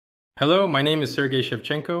Hello, my name is Sergey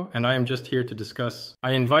Shevchenko, and I am just here to discuss.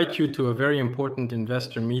 I invite you to a very important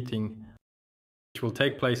investor meeting which will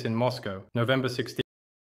take place in Moscow, November 16th.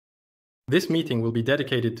 This meeting will be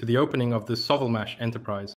dedicated to the opening of the SOLARGROUP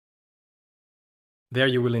enterprise. There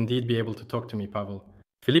you will indeed be able to talk to me, Pavel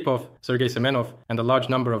Filipov, Sergey Semenov, and a large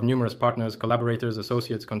number of numerous partners, collaborators,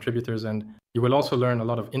 associates, contributors, and you will also learn a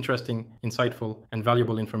lot of interesting, insightful, and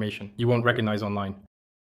valuable information you won't recognize online.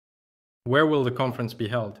 Where will the conference be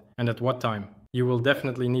held, and at what time? You will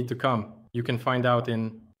definitely need to come. You can find out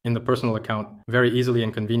in the personal account very easily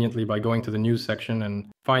and conveniently by going to the news section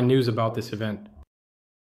and find news about this event.